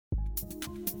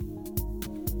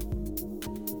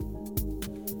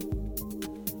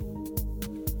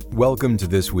Welcome to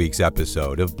this week's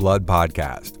episode of Blood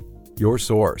Podcast, your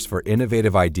source for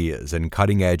innovative ideas and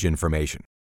cutting-edge information.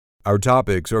 Our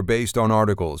topics are based on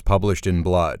articles published in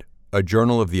Blood, a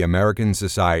journal of the American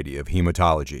Society of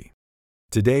Hematology.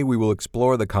 Today we will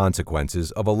explore the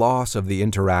consequences of a loss of the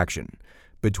interaction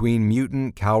between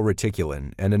mutant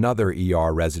calreticulin and another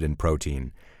ER-resident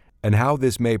protein, and how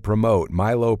this may promote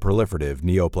myeloproliferative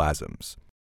neoplasms.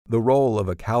 The role of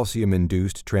a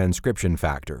calcium-induced transcription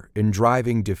factor in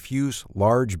driving diffuse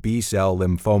large B-cell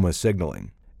lymphoma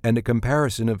signaling, and a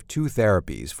comparison of two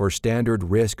therapies for standard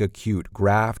risk acute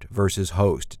graft versus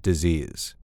host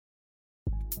disease.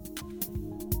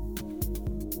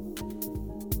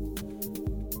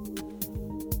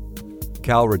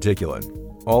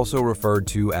 Calreticulin, also referred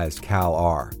to as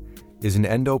CALR, is an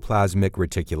endoplasmic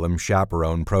reticulum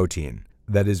chaperone protein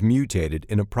that is mutated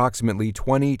in approximately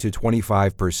 20 to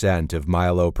 25% of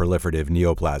myeloproliferative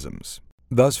neoplasms.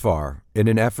 Thus far, in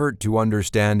an effort to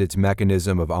understand its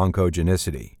mechanism of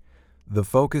oncogenicity, the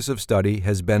focus of study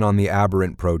has been on the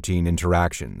aberrant protein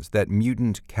interactions that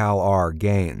mutant CALR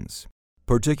gains,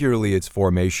 particularly its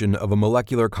formation of a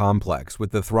molecular complex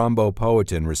with the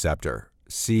thrombopoietin receptor,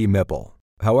 c-MPL.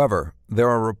 However, there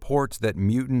are reports that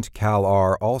mutant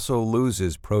CALR also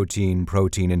loses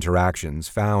protein-protein interactions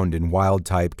found in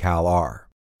wild-type CALR.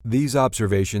 These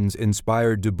observations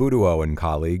inspired Debutto and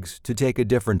colleagues to take a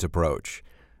different approach,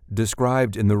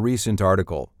 described in the recent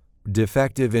article,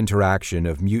 Defective Interaction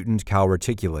of Mutant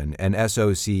Calreticulin and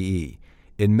SOCE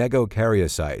in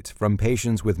Megakaryocytes from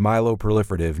Patients with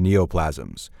Myeloproliferative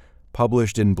Neoplasms,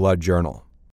 published in Blood Journal.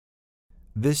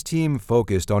 This team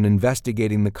focused on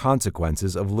investigating the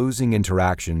consequences of losing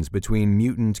interactions between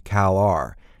mutant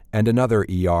CALR and another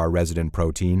ER-resident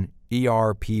protein,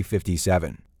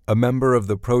 ERP57, a member of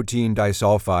the protein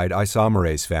disulfide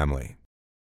isomerase family.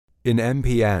 In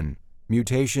MPN,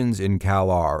 mutations in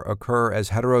CALR occur as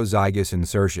heterozygous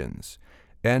insertions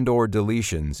and/or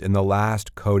deletions in the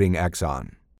last coding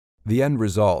exon. The end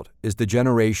result is the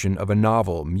generation of a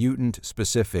novel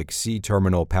mutant-specific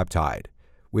C-terminal peptide,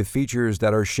 with features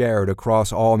that are shared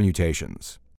across all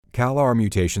mutations. CALR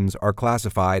mutations are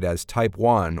classified as type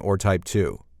 1 or type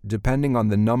 2, depending on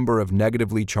the number of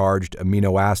negatively charged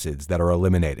amino acids that are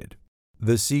eliminated.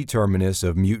 The C-terminus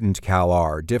of mutant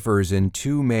CALR differs in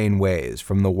two main ways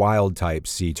from the wild-type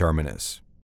C-terminus.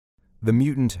 The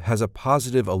mutant has a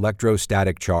positive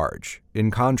electrostatic charge, in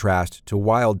contrast to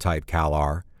wild-type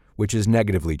CALR, which is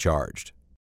negatively charged.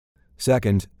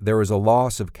 Second, there is a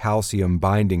loss of calcium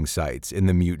binding sites in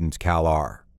the mutant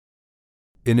CALR.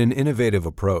 In an innovative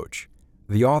approach,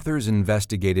 the authors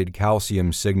investigated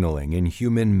calcium signaling in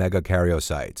human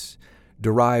megakaryocytes,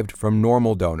 derived from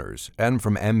normal donors and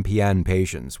from MPN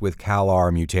patients with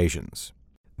CALR mutations.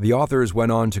 The authors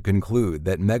went on to conclude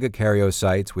that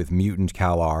megakaryocytes with mutant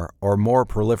CALR are more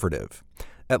proliferative,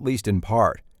 at least in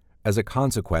part, as a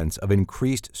consequence of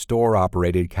increased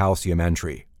store-operated calcium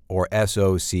entry, or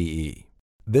SOCE.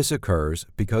 This occurs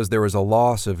because there is a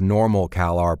loss of normal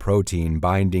CALR protein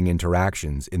binding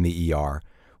interactions in the ER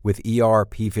with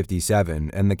ERP57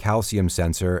 and the calcium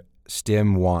sensor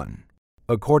STIM1.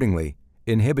 Accordingly,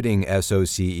 inhibiting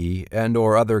SOCE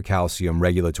and/or other calcium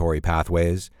regulatory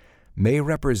pathways may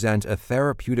represent a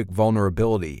therapeutic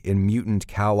vulnerability in mutant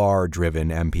CALR-driven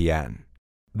MPN.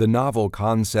 The novel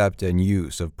concept and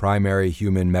use of primary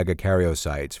human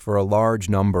megakaryocytes for a large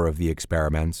number of the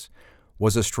experiments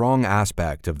was a strong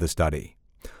aspect of the study.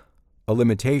 A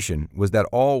limitation was that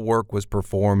all work was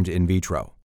performed in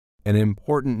vitro. An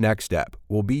important next step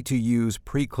will be to use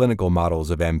preclinical models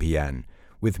of MPN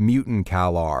with mutant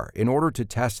CALR in order to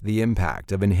test the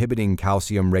impact of inhibiting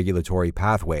calcium regulatory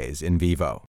pathways in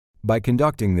vivo. By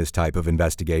conducting this type of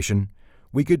investigation,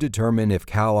 we could determine if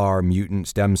CALR mutant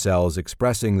stem cells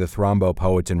expressing the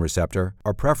thrombopoietin receptor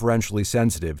are preferentially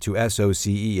sensitive to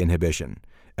SOCE inhibition,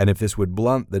 and if this would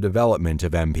blunt the development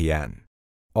of MPN.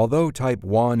 Although type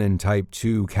 1 and type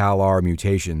 2 CALR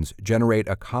mutations generate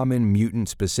a common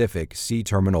mutant-specific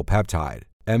C-terminal peptide,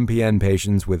 MPN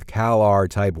patients with CALR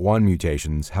type 1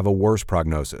 mutations have a worse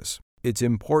prognosis. It's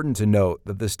important to note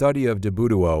that the study of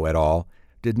Debutto et al.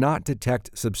 Did not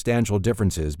detect substantial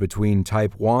differences between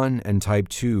type 1 and type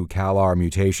 2 CALR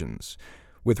mutations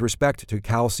with respect to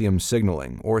calcium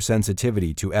signaling or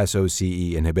sensitivity to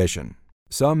SOCE inhibition.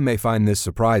 Some may find this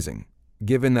surprising,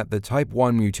 given that the type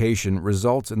 1 mutation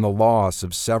results in the loss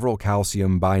of several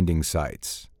calcium binding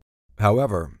sites.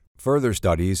 However, further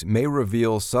studies may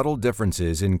reveal subtle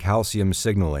differences in calcium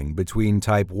signaling between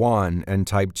type 1 and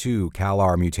type 2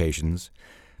 CALR mutations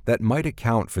that might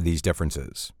account for these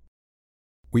differences.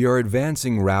 We are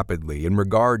advancing rapidly in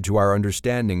regard to our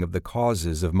understanding of the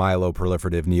causes of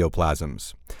myeloproliferative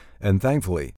neoplasms, and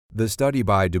thankfully, the study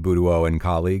by Deboudouot and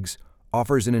colleagues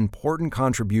offers an important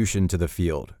contribution to the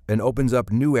field and opens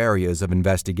up new areas of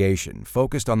investigation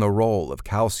focused on the role of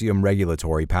calcium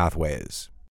regulatory pathways.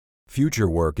 Future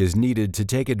work is needed to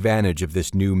take advantage of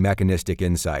this new mechanistic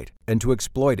insight and to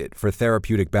exploit it for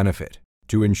therapeutic benefit,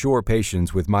 to ensure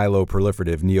patients with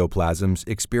myeloproliferative neoplasms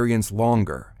experience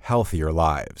longer, healthier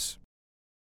lives.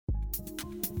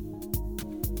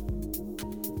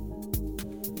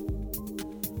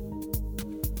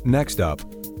 Next up,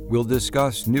 we'll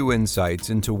discuss new insights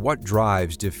into what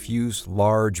drives diffuse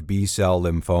large B-cell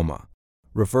lymphoma,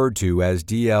 referred to as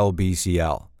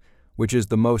DLBCL, which is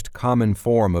the most common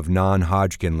form of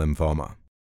non-Hodgkin lymphoma.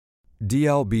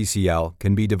 DLBCL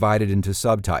can be divided into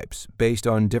subtypes based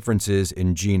on differences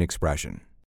in gene expression.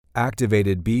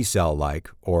 Activated B-cell-like,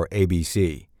 or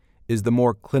ABC, is the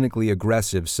more clinically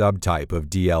aggressive subtype of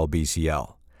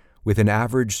DLBCL, with an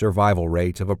average survival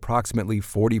rate of approximately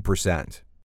 40%.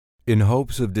 In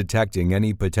hopes of detecting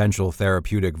any potential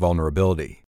therapeutic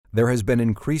vulnerability, there has been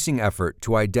increasing effort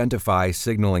to identify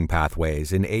signaling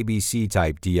pathways in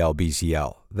ABC-type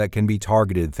DLBCL that can be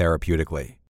targeted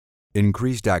therapeutically.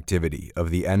 Increased activity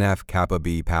of the NF-kappa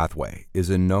B pathway is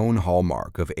a known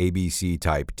hallmark of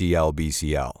ABC-type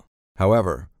DLBCL.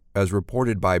 However, as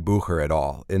reported by Bucher et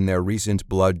al. In their recent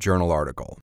Blood Journal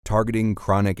article, targeting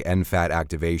chronic NFAT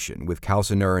activation with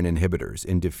calcineurin inhibitors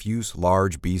in diffuse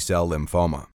large B-cell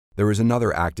lymphoma, there is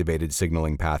another activated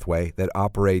signaling pathway that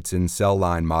operates in cell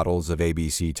line models of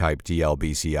ABC-type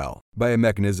DLBCL by a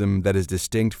mechanism that is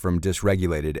distinct from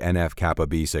dysregulated NF-kappa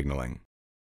B signaling.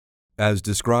 As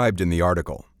described in the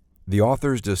article, the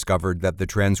authors discovered that the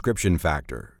transcription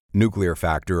factor, nuclear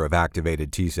factor of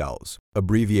activated T cells,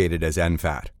 abbreviated as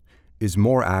NFAT, is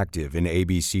more active in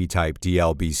ABC-type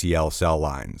DLBCL cell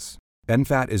lines.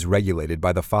 NFAT is regulated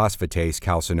by the phosphatase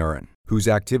calcineurin, whose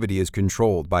activity is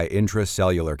controlled by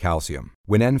intracellular calcium.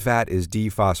 When NFAT is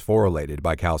dephosphorylated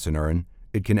by calcineurin,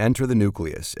 it can enter the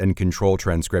nucleus and control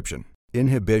transcription.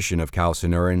 Inhibition of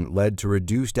calcineurin led to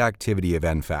reduced activity of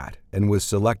NFAT and was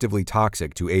selectively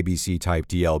toxic to ABC-type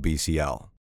DLBCL.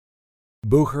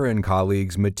 Bucher and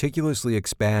colleagues meticulously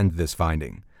expand this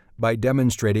finding by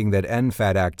demonstrating that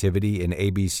NFAT activity in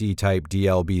ABC-type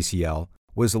DLBCL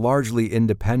was largely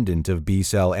independent of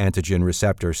B-cell antigen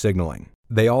receptor signaling.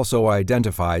 They also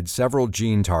identified several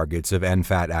gene targets of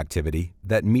NFAT activity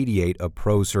that mediate a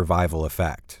pro-survival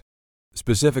effect.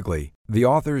 Specifically, the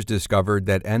authors discovered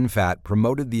that NFAT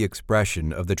promoted the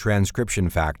expression of the transcription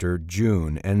factor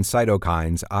Jun and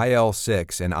cytokines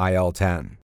IL-6 and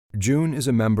IL-10. Jun is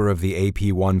a member of the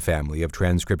AP1 family of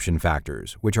transcription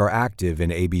factors, which are active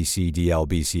in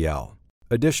ABC-DLBCL.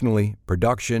 Additionally,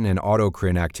 production and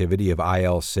autocrine activity of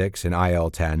IL-6 and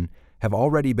IL-10 have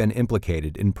already been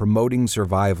implicated in promoting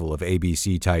survival of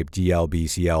ABC-type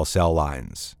DLBCL cell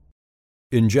lines.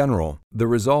 In general, the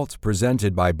results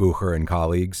presented by Bucher and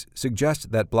colleagues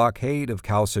suggest that blockade of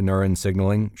calcineurin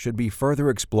signaling should be further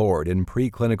explored in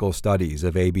preclinical studies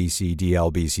of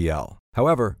ABC-DLBCL.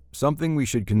 However, something we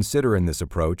should consider in this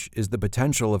approach is the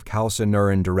potential of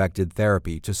calcineurin-directed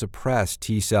therapy to suppress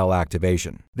T-cell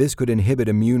activation. This could inhibit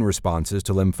immune responses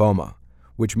to lymphoma,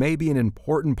 which may be an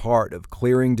important part of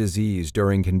clearing disease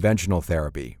during conventional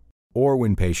therapy or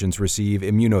when patients receive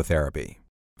immunotherapy.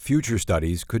 Future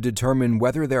studies could determine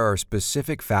whether there are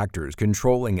specific factors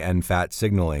controlling NFAT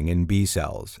signaling in B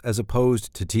cells as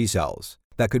opposed to T cells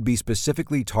that could be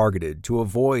specifically targeted to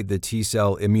avoid the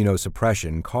T-cell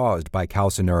immunosuppression caused by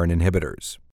calcineurin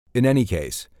inhibitors. In any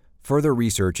case, further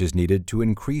research is needed to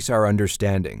increase our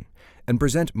understanding and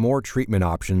present more treatment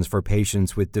options for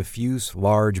patients with diffuse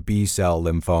large B-cell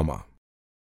lymphoma.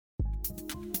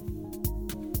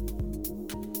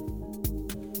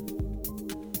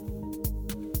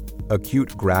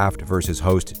 Acute graft versus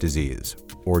host disease,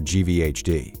 or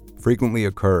GVHD, frequently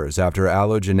occurs after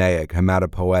allogeneic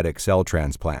hematopoietic cell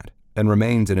transplant and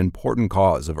remains an important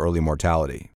cause of early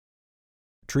mortality.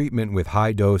 Treatment with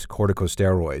high-dose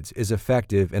corticosteroids is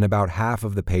effective in about half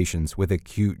of the patients with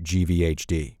acute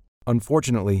GVHD.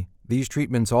 Unfortunately, these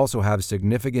treatments also have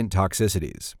significant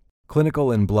toxicities.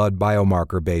 Clinical and blood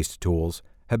biomarker-based tools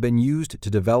have been used to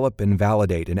develop and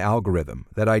validate an algorithm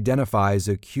that identifies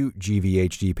acute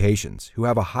GVHD patients who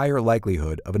have a higher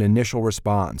likelihood of an initial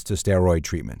response to steroid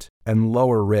treatment and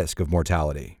lower risk of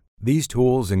mortality. These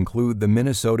tools include the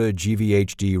Minnesota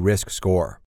GVHD Risk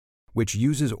Score, which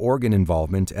uses organ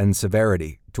involvement and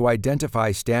severity to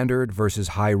identify standard versus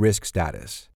high-risk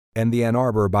status, and the Ann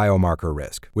Arbor Biomarker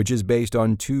Risk, which is based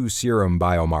on 2 serum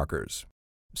biomarkers.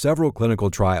 Several clinical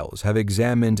trials have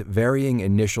examined varying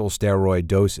initial steroid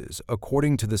doses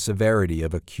according to the severity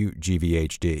of acute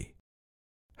GVHD.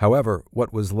 However,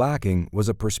 what was lacking was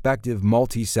a prospective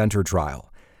multi-center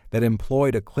trial that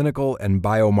employed a clinical and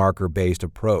biomarker-based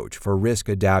approach for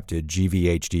risk-adapted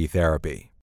GVHD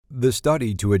therapy. The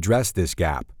study to address this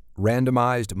gap,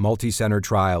 randomized multi-center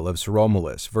trial of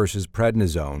sirolimus versus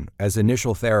prednisone as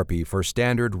initial therapy for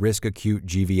standard risk acute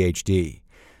GVHD,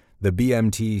 the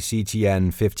BMT-CTN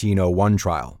 1501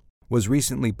 trial, was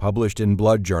recently published in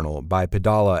Blood Journal by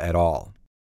Padala et al.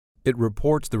 It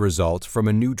reports the results from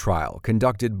a new trial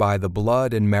conducted by the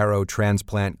Blood and Marrow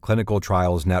Transplant Clinical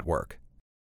Trials Network.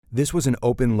 This was an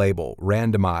open-label,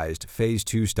 randomized Phase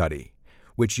 2 study,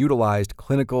 which utilized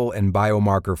clinical and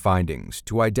biomarker findings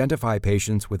to identify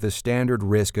patients with a standard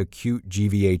risk acute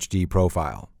GVHD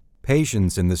profile.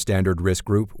 Patients in the standard risk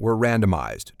group were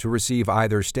randomized to receive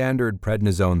either standard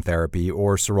prednisone therapy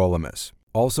or sirolimus,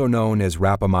 also known as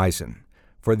rapamycin,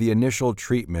 for the initial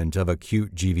treatment of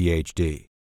acute GVHD.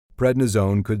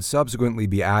 Prednisone could subsequently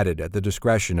be added at the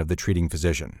discretion of the treating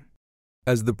physician.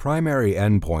 As the primary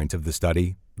endpoint of the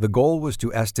study, the goal was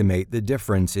to estimate the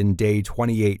difference in day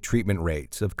 28 treatment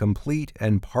rates of complete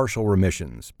and partial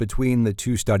remissions between the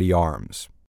two study arms.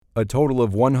 A total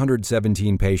of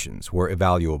 117 patients were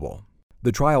evaluable.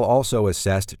 The trial also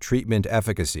assessed treatment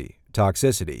efficacy,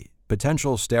 toxicity,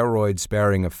 potential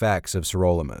steroid-sparing effects of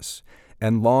sirolimus,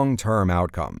 and long-term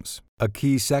outcomes. A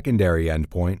key secondary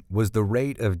endpoint was the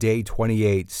rate of day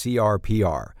 28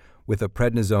 CR/PR with a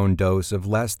prednisone dose of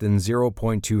less than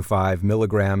 0.25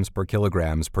 milligrams per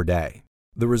kilograms per day.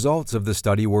 The results of the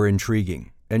study were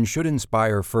intriguing and should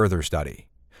inspire further study.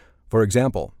 For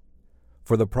example,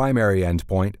 for the primary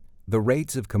endpoint, the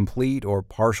rates of complete or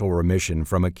partial remission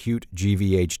from acute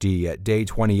GVHD at day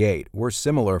 28 were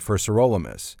similar for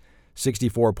sirolimus,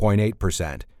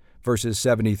 64.8% versus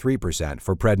 73%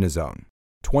 for prednisone.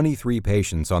 23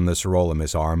 patients on the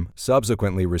sirolimus arm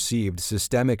subsequently received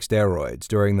systemic steroids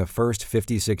during the first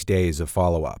 56 days of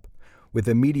follow-up, with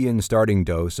a median starting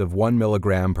dose of 1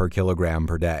 milligram per kilogram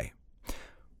per day.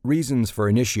 Reasons for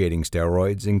initiating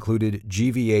steroids included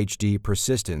GVHD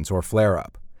persistence or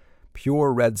flare-up,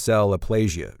 pure red cell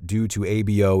aplasia due to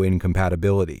ABO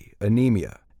incompatibility,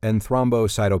 anemia, and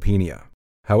thrombocytopenia.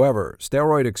 However,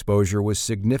 steroid exposure was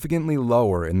significantly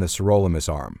lower in the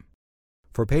sirolimus arm.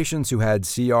 For patients who had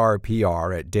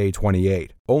CR/PR at day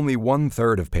 28, only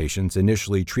one-third of patients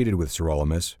initially treated with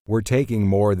sirolimus were taking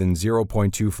more than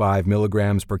 0.25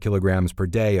 milligrams per kilograms per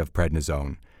day of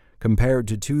prednisone, compared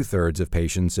to two-thirds of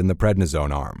patients in the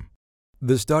prednisone arm.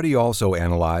 The study also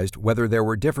analyzed whether there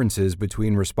were differences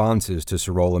between responses to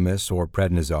sirolimus or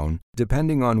prednisone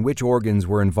depending on which organs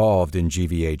were involved in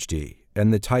GVHD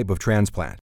and the type of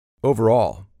transplant.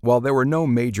 Overall, while there were no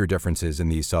major differences in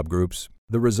these subgroups,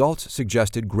 the results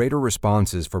suggested greater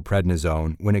responses for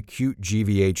prednisone when acute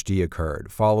GVHD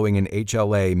occurred following an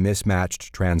HLA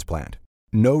mismatched transplant.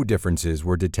 No differences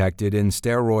were detected in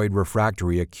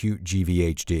steroid-refractory acute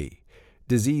GVHD,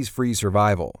 disease-free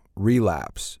survival,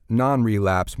 relapse,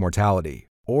 non-relapse mortality,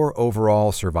 or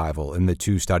overall survival in the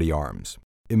two study arms.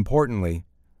 Importantly,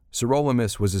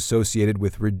 sirolimus was associated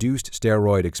with reduced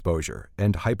steroid exposure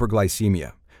and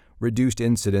hyperglycemia, reduced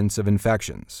incidence of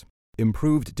infections,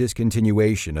 improved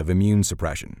discontinuation of immune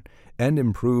suppression, and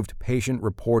improved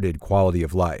patient-reported quality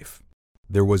of life.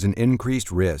 There was an increased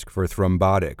risk for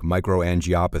thrombotic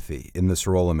microangiopathy in the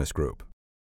sirolimus group.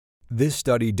 This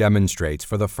study demonstrates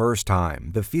for the first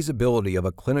time the feasibility of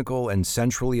a clinical and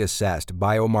centrally assessed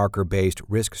biomarker-based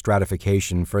risk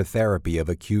stratification for therapy of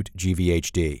acute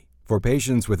GVHD. For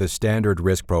patients with a standard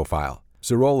risk profile,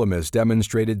 sirolimus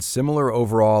demonstrated similar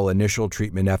overall initial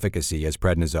treatment efficacy as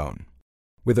prednisone,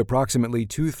 with approximately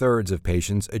two-thirds of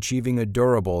patients achieving a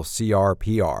durable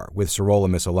CR/PR with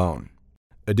sirolimus alone.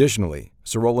 Additionally,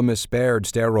 sirolimus spared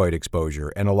steroid exposure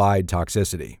and allied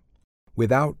toxicity,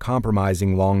 without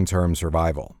compromising long-term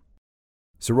survival.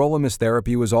 Sirolimus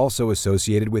therapy was also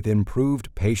associated with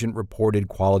improved patient-reported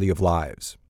quality of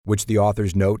lives, which the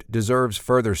authors note deserves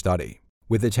further study,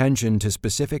 with attention to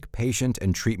specific patient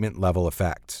and treatment level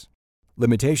effects.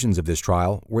 Limitations of this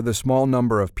trial were the small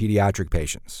number of pediatric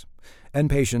patients, and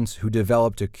patients who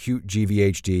developed acute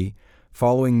GVHD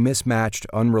following mismatched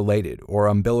unrelated or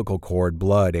umbilical cord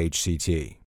blood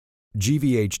HCT.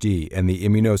 GVHD and the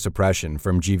immunosuppression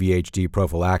from GVHD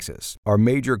prophylaxis are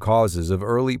major causes of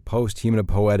early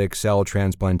post-hematopoietic cell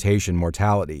transplantation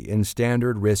mortality in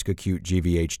standard risk acute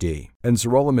GVHD, and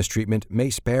sirolimus treatment may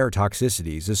spare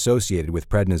toxicities associated with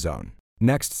prednisone.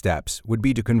 Next steps would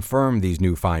be to confirm these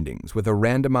new findings with a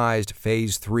randomized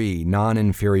Phase 3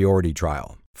 non-inferiority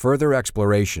trial, Further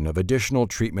exploration of additional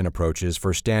treatment approaches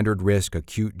for standard risk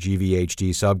acute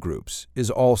GVHD subgroups is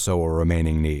also a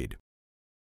remaining need.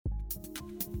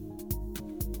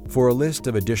 For a list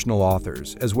of additional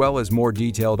authors, as well as more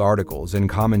detailed articles and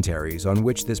commentaries on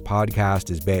which this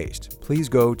podcast is based, please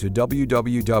go to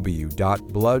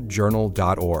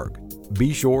www.bloodjournal.org.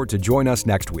 Be sure to join us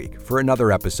next week for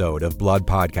another episode of Blood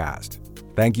Podcast.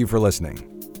 Thank you for listening.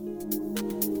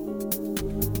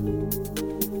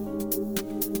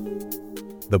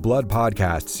 The Blood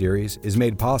Podcast series is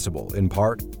made possible in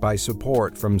part by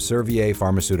support from Servier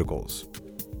Pharmaceuticals.